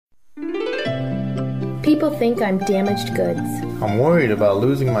people think I'm damaged goods. I'm worried about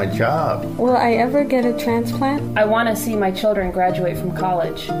losing my job. Will I ever get a transplant? I want to see my children graduate from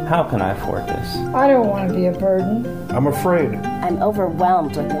college. How can I afford this? I don't want to be a burden. I'm afraid. I'm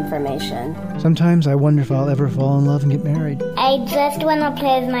overwhelmed with information. Sometimes I wonder if I'll ever fall in love and get married. I just want to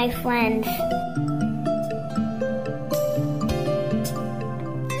play with my friends.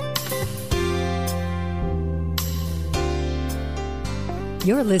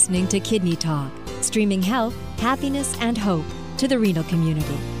 You're listening to Kidney Talk, streaming health, happiness, and hope to the renal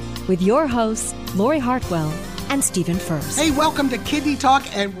community. With your hosts, Lori Hartwell and Stephen Furst. Hey, welcome to Kidney Talk,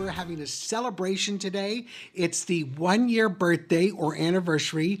 and we're having a celebration today. It's the 1-year birthday or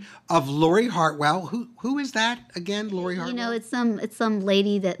anniversary of Lori Hartwell. Who is that again, Lori Hartwell? You know, it's some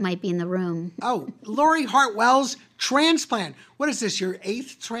lady that might be in the room. Oh, Lori Hartwell's transplant. What is this, your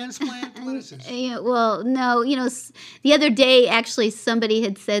 8th transplant? What is this? Yeah, well, no, you know, the other day, actually, somebody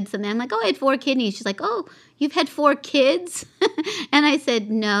had said something. I'm like, oh, I had 4 kidneys. She's like, oh, you've had 4 kids? And I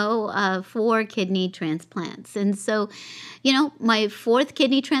said, no, 4 kidney transplants. And so, you know, my 4th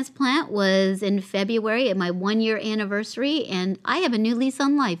kidney transplant was in February at my 1-year anniversary, and I have a new lease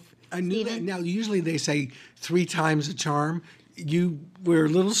on life. Now, usually they say 3 times a charm. You were a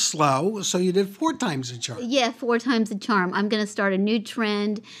little slow, so you did 4 times a charm. Yeah, 4 times a charm. I'm going to start a new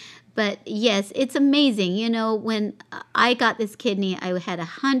trend. But yes, it's amazing. You know, when I got this kidney, I had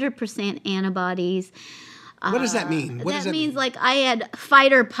 100% antibodies. What does that mean? That means like I had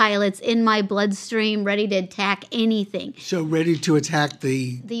fighter pilots in my bloodstream ready to attack anything. So ready to attack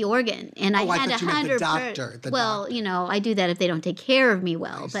the organ, and I had 100%. The doctor. You know, I do that if they don't take care of me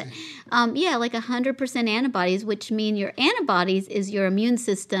well. But yeah, like 100% antibodies, which mean your antibodies is your immune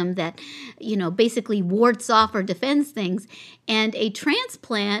system that, you know, basically wards off or defends things, and a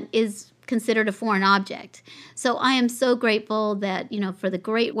transplant is considered a foreign object. So I am so grateful that, you know, for the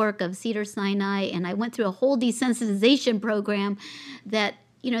great work of Cedars-Sinai, and I went through a whole desensitization program that,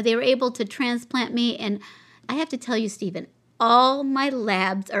 you know, they were able to transplant me. And I have to tell you, Stephen, all my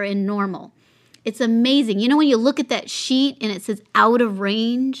labs are in normal. It's amazing. You know, when you look at that sheet and it says out of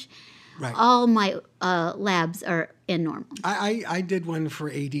range, right. All my labs are in normal. I did one for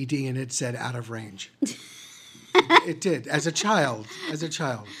ADD and it said out of range. It did, as a child.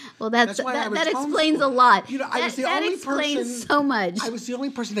 Well, that explains a lot. You know, I was the only person. So much. I was the only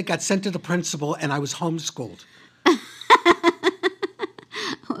person that got sent to the principal, and I was homeschooled.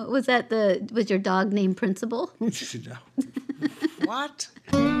 Was your dog named Principal? What?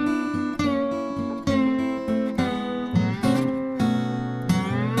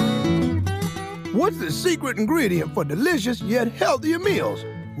 What's the secret ingredient for delicious yet healthier meals?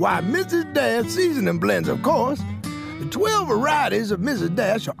 Why, Mrs. Dash seasoning blends, of course. The 12 varieties of Mrs.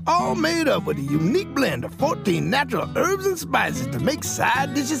 Dash are all made up with a unique blend of 14 natural herbs and spices to make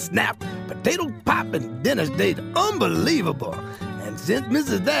side dishes snap, potatoes pop, and dinners taste unbelievable. And since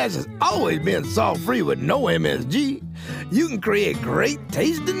Mrs. Dash has always been salt-free with no MSG, you can create great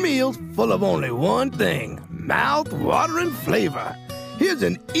tasting meals full of only one thing: mouth-watering flavor. Here's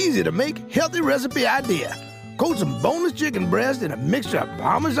an easy-to-make, healthy recipe idea. Coat some boneless chicken breast in a mixture of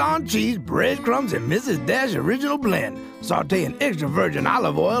Parmesan cheese, breadcrumbs, and Mrs. Dash original blend. Sauté in extra virgin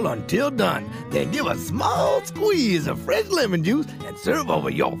olive oil until done. Then give a small squeeze of fresh lemon juice and serve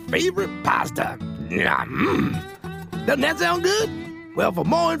over your favorite pasta. Doesn't that sound good? Well, for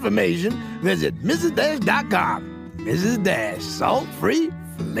more information, visit MrsDash.com. Mrs. Dash, salt-free,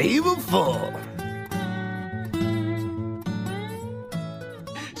 flavorful.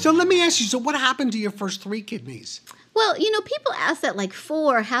 So let me ask you, so what happened to your first 3 kidneys? Well, you know, people ask that, like,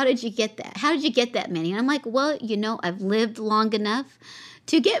 4, how did you get that? How did you get that many? And I'm like, well, you know, I've lived long enough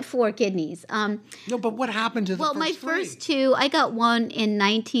to get 4 kidneys. No, but what happened to the first 3? Well, my first 2, I got one in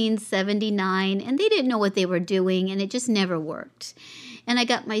 1979, and they didn't know what they were doing, and it just never worked. And I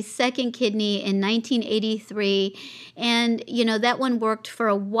got my second kidney in 1983, and, you know, that one worked for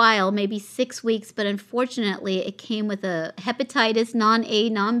a while, maybe 6 weeks, but unfortunately it came with a hepatitis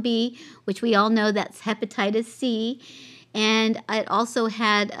non-A, non-B, which we all know that's hepatitis C, and it also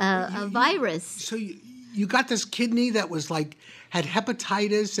had a virus. So you got this kidney that was like, had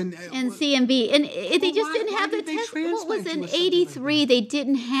hepatitis and C and B, and they just didn't have the test. What was in 83? They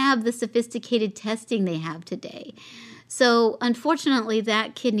didn't have the sophisticated testing they have today. So, unfortunately,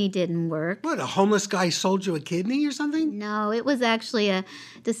 that kidney didn't work. What, a homeless guy sold you a kidney or something? No, it was actually a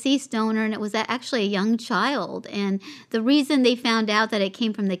deceased donor, and it was actually a young child. And the reason they found out that it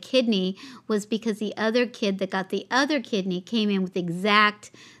came from the kidney was because the other kid that got the other kidney came in with the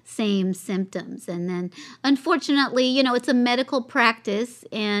exact same symptoms. And then, unfortunately, you know, it's a medical practice,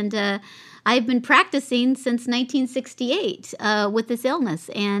 and I've been practicing since 1968 with this illness,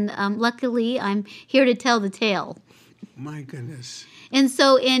 and luckily I'm here to tell the tale. My goodness. And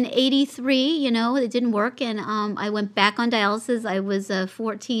so in 83, you know, it didn't work, and I went back on dialysis. I was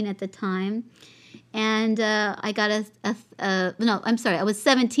 14 at the time, and I got I was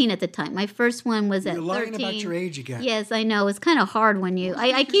 17 at the time. My first one was at 13. You're lying about your age again. Yes, I know. It's kind of hard when you.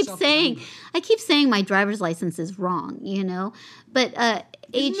 I keep saying my driver's license is wrong, you know, but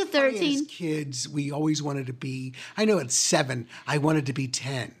age 13. As kids, we always wanted to be. I know at 7, I wanted to be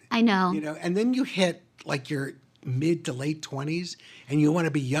 10. I know. You know, and then you hit like your mid to late 20s, and you want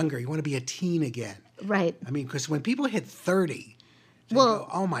to be younger. You want to be a teen again. Right. I mean, because when people hit 30, they go,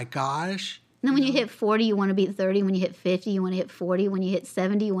 oh my gosh. Then when you hit 40, you want to be 30. When you hit 50, you want to hit 40. When you hit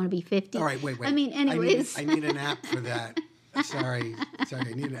 70, you want to be 50. All right, wait. I mean, anyways. I need an app for that. Sorry, I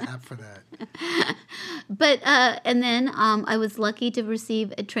need an app for that. But, and then I was lucky to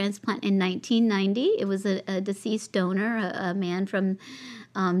receive a transplant in 1990. It was a deceased donor, a man from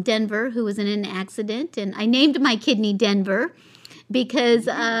Denver who was in an accident. And I named my kidney Denver because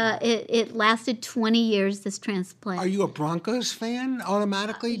it lasted 20 years, this transplant. Are you a Broncos fan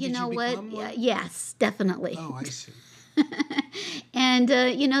automatically? You know what? Yes, definitely. Oh, I see. And,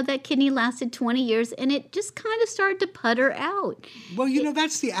 you know, that kidney lasted 20 years, and it just kind of started to putter out. Well, you know,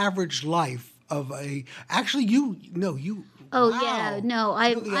 that's the average life of a... Actually, you... Oh, wow. yeah. No,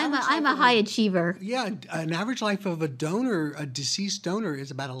 I'm a high achiever. Yeah, an average life of a donor, a deceased donor,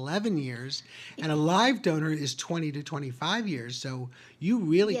 is about 11 years, and a live donor is 20 to 25 years. So you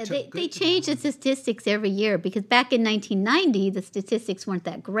really they change the statistics every year, because back in 1990, the statistics weren't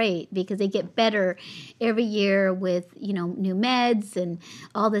that great, because they get better every year with, you know, new meds and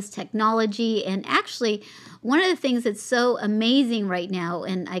all this technology. And actually, one of the things that's so amazing right now,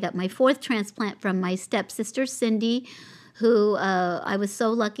 and I got my 4th transplant from my stepsister, Cindy, who I was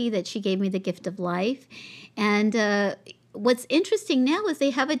so lucky that she gave me the gift of life. And what's interesting now is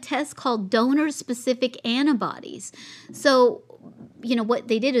they have a test called donor-specific antibodies. So, you know, what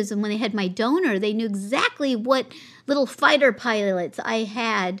they did is when they had my donor, they knew exactly what little fighter pilots I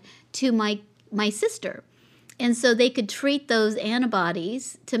had to my sister. And so they could treat those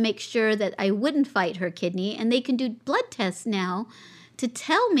antibodies to make sure that I wouldn't fight her kidney. And they can do blood tests now to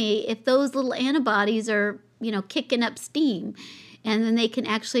tell me if those little antibodies are, you know, kicking up steam, and then they can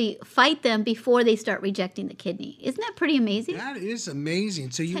actually fight them before they start rejecting the kidney. Isn't that pretty amazing? That is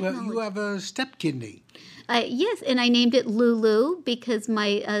amazing. So you have a step kidney. Yes, and I named it Lulu because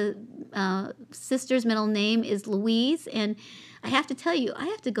my sister's middle name is Louise, and I have to tell you, I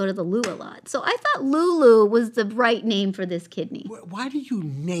have to go to the loo a lot. So I thought Lulu was the right name for this kidney. Why do you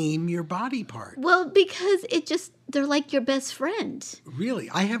name your body part? Well, because they're like your best friend. Really?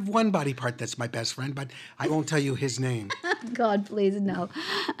 I have one body part that's my best friend, but I won't tell you his name. God, please, no.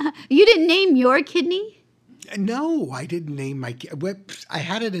 You didn't name your kidney? No, I didn't name my kidney. I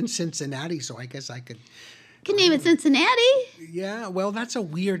had it in Cincinnati, so I guess I could... You can name it Cincinnati. Yeah, well, that's a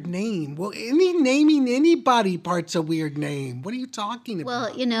weird name. Well, naming any body part's a weird name. What are you talking about?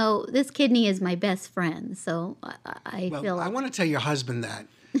 Well, you know, this kidney is my best friend, so I feel like... I want to tell your husband that.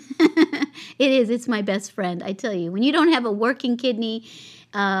 It is. It's my best friend. I tell you, when you don't have a working kidney,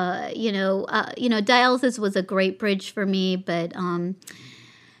 dialysis was a great bridge for me, but...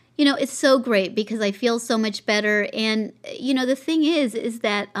 You know, it's so great because I feel so much better. And, you know, the thing is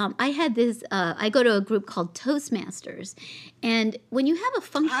that I had this, I go to a group called Toastmasters. And when you have a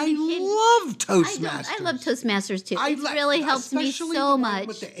functioning kidney... I love Toastmasters. I love Toastmasters, too. It really helps me so much.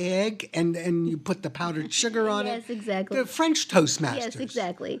 With the egg and you put the powdered sugar on it. Yes, exactly. The French Toastmasters. Yes,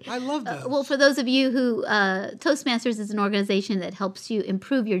 exactly. I love those. Well, for those of you who... Toastmasters is an organization that helps you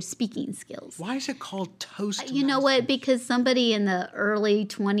improve your speaking skills. Why is it called Toastmasters? You know what? Because somebody in the early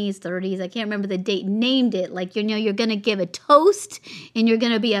 20s, 30s, I can't remember the date, named it like, you know, you're going to give a toast and you're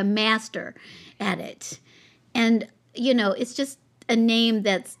going to be a master at it. And, you know, it's just a name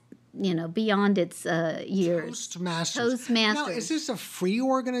that's, you know, beyond its years. Toastmasters. Now, is this a free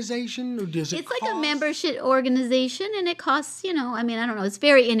organization or does it cost? Like a membership organization, and it costs, you know, I mean, I don't know, it's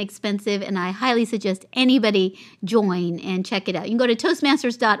very inexpensive, and I highly suggest anybody join and check it out. You can go to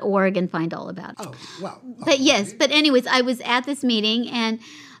Toastmasters.org and find all about it. Oh, well. But yes, but anyways, I was at this meeting, and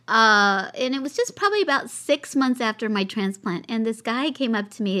it was just probably about 6 months after my transplant, and this guy came up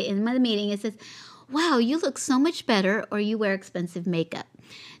to me in my meeting and says, "Wow, you look so much better, or you wear expensive makeup."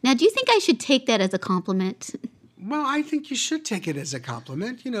 Now, do you think I should take that as a compliment? Well, I think you should take it as a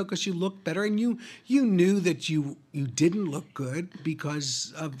compliment, because you look better, and you knew that you didn't look good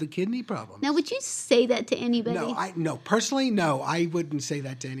because of the kidney problem. Now, would you say that to anybody? No, personally, no, I wouldn't say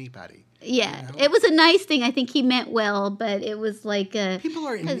that to anybody. Yeah, it was a nice thing. I think he meant well, but it was like people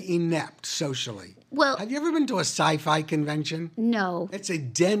are inept socially. Well, have you ever been to a sci-fi convention? No. It's a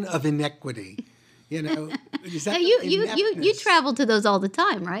den of inequity. Is that now you travel to those all the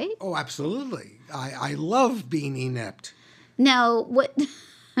time, right? Oh, absolutely. I love being inept. Now,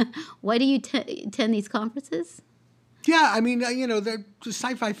 why do you attend these conferences? Yeah, I mean, the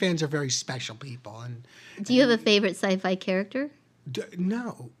sci-fi fans are very special people. And do you have a favorite sci-fi character?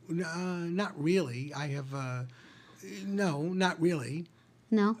 No, not really. I have no, not really.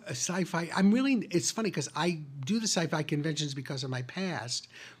 No. A sci-fi. It's funny because I do the sci-fi conventions because of my past,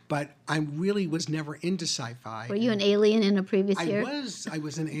 but I really was never into sci-fi. Were you an alien in a previous year? I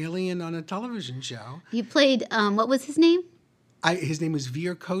was an alien on a television show. You played, what was his name? His name was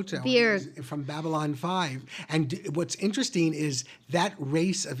Vir Koto. From Babylon 5. And what's interesting is that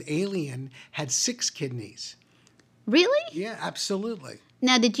race of alien had 6 kidneys. Really? Yeah, absolutely.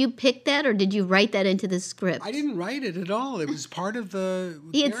 Now, did you pick that, or did you write that into the script? I didn't write it at all. It was part of the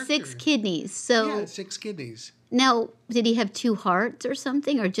He had character. 6 kidneys, so... Yeah, 6 kidneys. Now, did he have 2 hearts or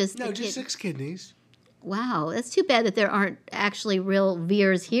something, or just... No, just 6 kidneys. Wow, that's too bad that there aren't actually real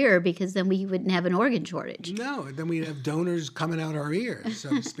Virs here, because then we wouldn't have an organ shortage. No, then we'd have donors coming out our ears, so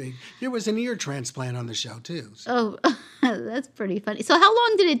to speak. There was an ear transplant on the show, too. So. Oh, that's pretty funny. So how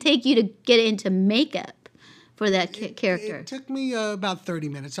long did it take you to get into makeup for that character? It took me about 30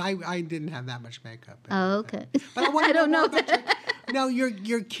 minutes. I didn't have that much makeup. Oh, okay. But I want to don't know that. Now,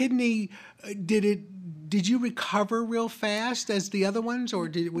 your kidney, did you recover real fast as the other ones, or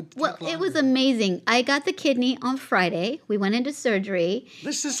did it take longer? It was amazing. I got the kidney on Friday. We went into surgery.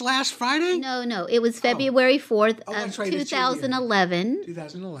 This last Friday? No. It was February 4th of right, 2011.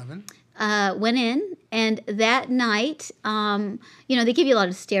 2011. Went in, and that night, they give you a lot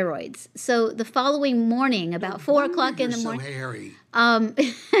of steroids. So the following morning, about 4 o'clock in the morning. So hairy.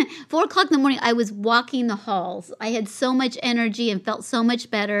 4 o'clock in the morning, I was walking the halls. I had so much energy and felt so much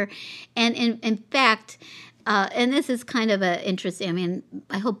better. And in fact, and this is kind of interesting. I mean,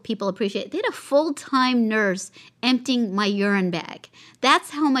 I hope people appreciate it. They had a full-time nurse emptying my urine bag. That's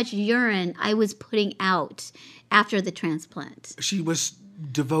how much urine I was putting out after the transplant. She was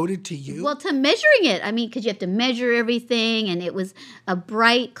devoted to you? Well, to measuring it. I mean, because you have to measure everything, and it was a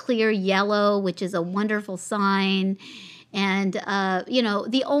bright, clear yellow, which is a wonderful sign. And,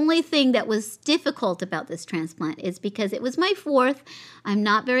 the only thing that was difficult about this transplant is because it was my 4th. I'm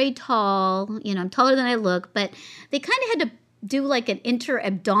not very tall. I'm taller than I look, but they kind of had to do like an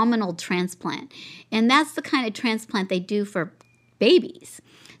inter-abdominal transplant. And that's the kind of transplant they do for babies.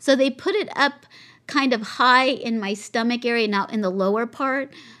 So they put it up kind of high in my stomach area, not in the lower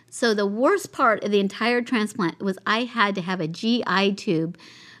part. So the worst part of the entire transplant was I had to have a GI tube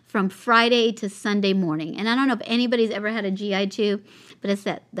from Friday to Sunday morning. And I don't know if anybody's ever had a GI tube, but it's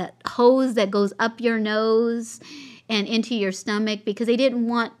that hose that goes up your nose and into your stomach, because they didn't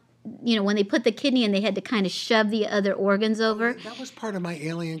want, when they put the kidney in, they had to kind of shove the other organs over. That was part of my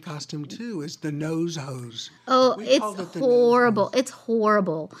alien costume too, is the nose hose. Oh, it's horrible. It's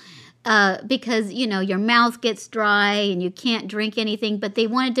horrible. Because, your mouth gets dry and you can't drink anything. But they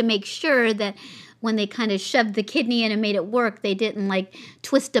wanted to make sure that when they kind of shoved the kidney in and made it work, they didn't like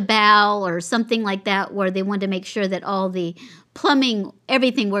twist a bowel or something like that, where they wanted to make sure that all the plumbing,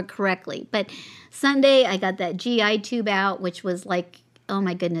 everything worked correctly. But Sunday, I got that GI tube out, which was like, oh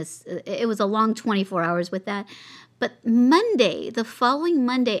my goodness, it was a long 24 hours with that. But Monday, the following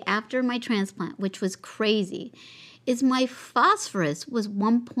Monday after my transplant, which was crazy, is my phosphorus was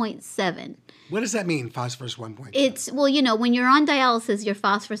 1.7. What does that mean, phosphorus 1.7? It's, when you're on dialysis, your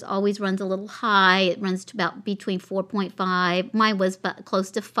phosphorus always runs a little high. It runs to about between 4.5. Mine was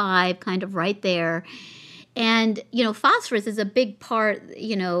close to 5, kind of right there. And, phosphorus is a big part,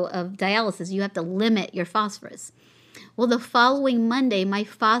 of dialysis. You have to limit your phosphorus. Well, the following Monday, my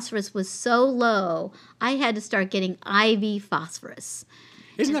phosphorus was so low, I had to start getting IV phosphorus.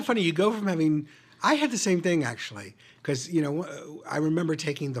 Isn't that funny? You go from having... I had the same thing, actually, because, I remember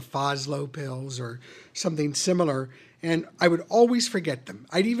taking the Foslo pills or something similar, and I would always forget them.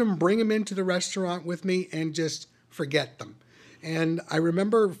 I'd even bring them into the restaurant with me and just forget them. And I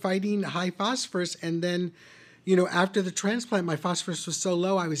remember fighting high phosphorus, and then, after the transplant, my phosphorus was so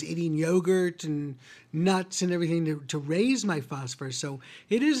low, I was eating yogurt and nuts and everything to raise my phosphorus. So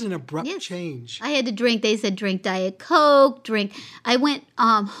it is an abrupt change. I had to drink. They said drink Diet Coke, drink. I went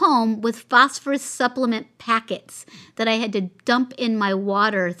home with phosphorus supplement packets that I had to dump in my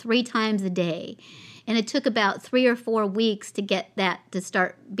water 3 times a day. And it took about 3 or 4 weeks to get that to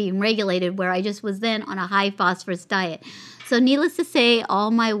start being regulated, where I just was then on a high phosphorus diet. So needless to say,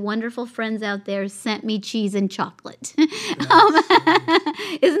 all my wonderful friends out there sent me cheese and chocolate.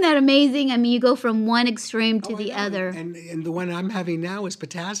 Isn't that amazing? I mean, you go from one extreme to the other. And the one I'm having now is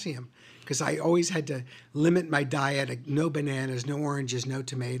potassium, because I always had to limit my diet, no bananas, no oranges, no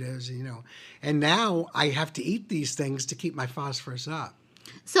tomatoes, And now I have to eat these things to keep my phosphorus up.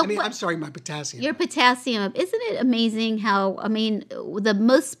 So I'm sorry, my potassium. Your potassium up. Isn't it amazing how, the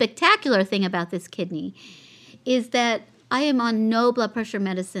most spectacular thing about this kidney is that I am on no blood pressure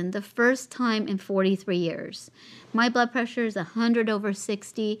medicine the first time in 43 years. My blood pressure is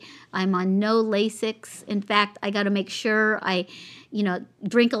 100/60. I'm on no Lasix. In fact, I got to make sure I,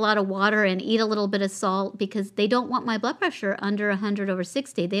 drink a lot of water and eat a little bit of salt, because they don't want my blood pressure under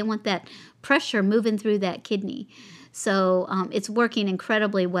 100/60. They want that pressure moving through that kidney. So it's working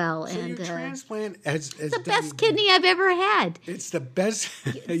incredibly well. So your transplant is the best kidney I've ever had. It's the best.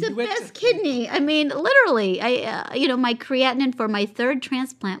 It's the best kidney. I mean, literally. My creatinine for my third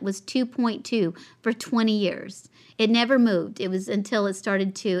transplant was 2.2 for 20 years. It never moved. It was until it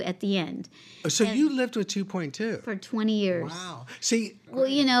started to at the end. So you lived with 2.2 for 20 years. Wow. See.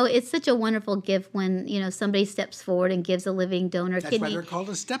 Well, it's such a wonderful gift when somebody steps forward and gives a living donor That's kidney. That's why they're called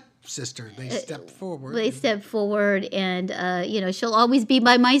a stepsister. They step forward. They step forward, and she'll always be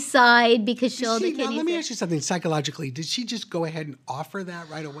by my side because she'll the kidney. Now, let me ask you something psychologically. Did she just go ahead and offer that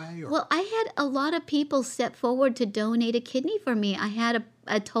right away? Or? Well, I had a lot of people step forward to donate a kidney for me. I had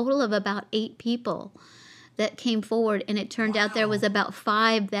a total of about 8 people that came forward, and it turned out there was about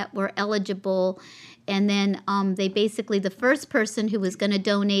 5 that were eligible. And then they basically, the first person who was going to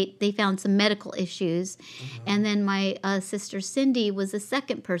donate, they found some medical issues. Mm-hmm. And then my sister Cindy was the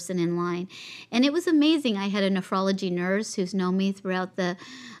second person in line. And it was amazing. I had a nephrology nurse who's known me throughout the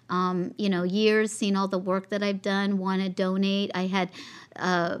years, seen all the work that I've done, want to donate. I had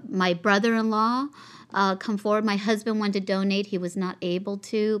my brother-in-law come forward. My husband wanted to donate. He was not able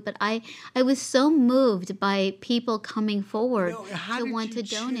to. But I was so moved by people coming forward to want to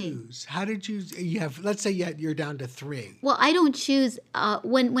donate. How did you have, let's say you're down to 3. Well, I don't choose.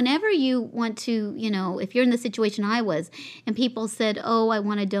 Whenever you want to, if you're in the situation I was, and people said, oh, I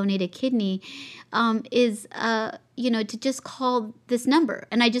want to donate a kidney, to just call this number.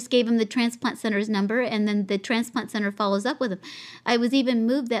 And I just gave him the transplant center's number, and then the transplant center follows up with him. I was even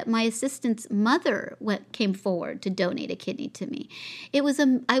moved that my assistant's mother came forward to donate a kidney to me.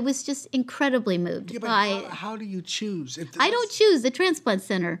 I was just incredibly moved by. How do you choose? I don't choose. The transplant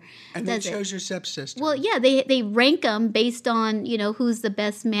center and they chose your stepsister. Well, yeah, they rank them based on who's the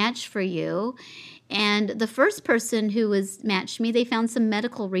best match for you. And the first person who was matched me, they found some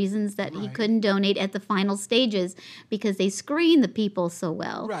medical reasons that he couldn't donate at the final stages because they screen the people so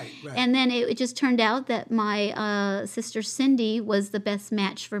well. Right. And then it just turned out that my sister Cindy was the best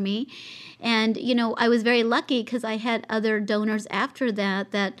match for me. And, I was very lucky because I had other donors after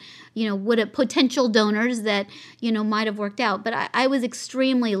that would have potential donors that, might have worked out. But I was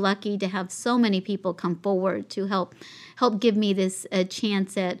extremely lucky to have so many people come forward to help give me this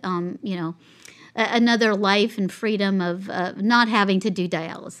chance at, another life and freedom of not having to do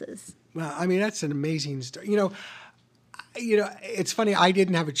dialysis. Well, that's an amazing story. It's funny. I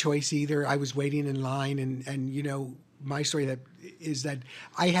didn't have a choice either. I was waiting in line, and my story is that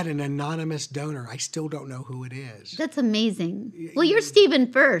I had an anonymous donor. I still don't know who it is. That's amazing. Well, you're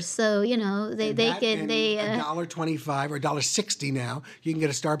Stephen First, so they $1.25 or $1.60 now. You can get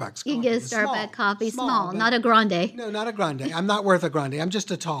a Starbucks coffee. You can get a Starbucks coffee, small, not a grande. No, not a grande. I'm not worth a grande. I'm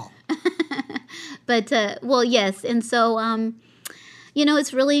just a tall. But yes, and so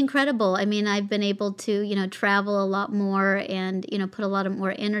it's really incredible. I've been able to travel a lot more and put a lot of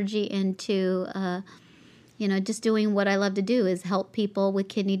more energy into just doing what I love to do is help people with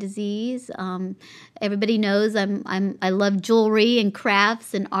kidney disease. Everybody knows I love jewelry and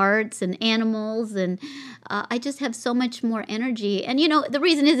crafts and arts and animals, and I just have so much more energy. And the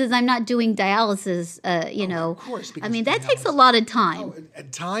reason is I'm not doing dialysis. Of course, that takes a lot of time.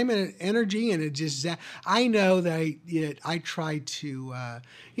 Time and energy, and it just. I know that I try to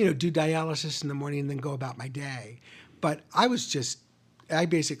do dialysis in the morning and then go about my day, but I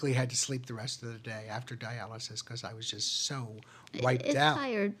basically had to sleep the rest of the day after dialysis because I was just so wiped out.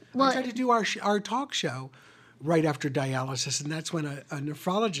 Tired. Well, I tried to do our talk show right after dialysis, and that's when a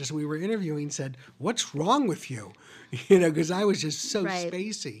nephrologist we were interviewing said, "What's wrong with you?" Because I was just so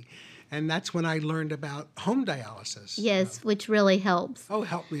spacey. And that's when I learned about home dialysis. Yes, which really helps. Oh,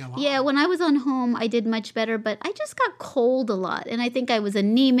 helped me a lot. Yeah, when I was on home, I did much better, but I just got cold a lot. And I think I was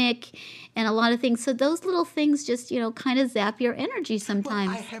anemic and a lot of things. So those little things just, kind of zap your energy sometimes.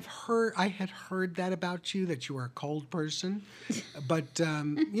 Well, I had heard that about you, that you were a cold person. But,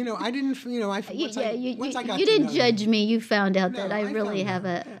 I didn't, once I got you to didn't know judge me. You found out No, that I really have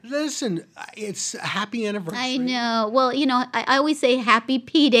a... Listen, it's a happy anniversary. I know. Well, I always say happy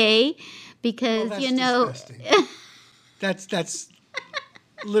P-Day because, disgusting. That's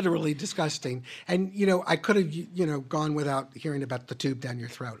literally disgusting. And, I could have, gone without hearing about the tube down your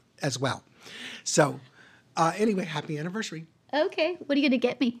throat as well. So, anyway, happy anniversary. Okay. What are you going to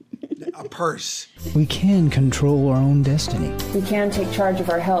get me? A purse. We can control our own destiny. We can take charge of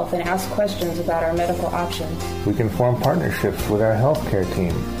our health and ask questions about our medical options. We can form partnerships with our healthcare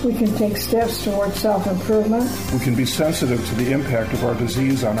team. We can take steps toward self-improvement. We can be sensitive to the impact of our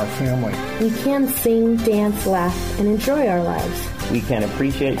disease on our family. We can sing, dance, laugh, and enjoy our lives. We can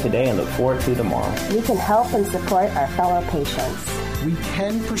appreciate today and look forward to tomorrow. We can help and support our fellow patients. We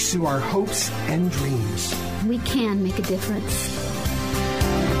can pursue our hopes and dreams. We can make a difference.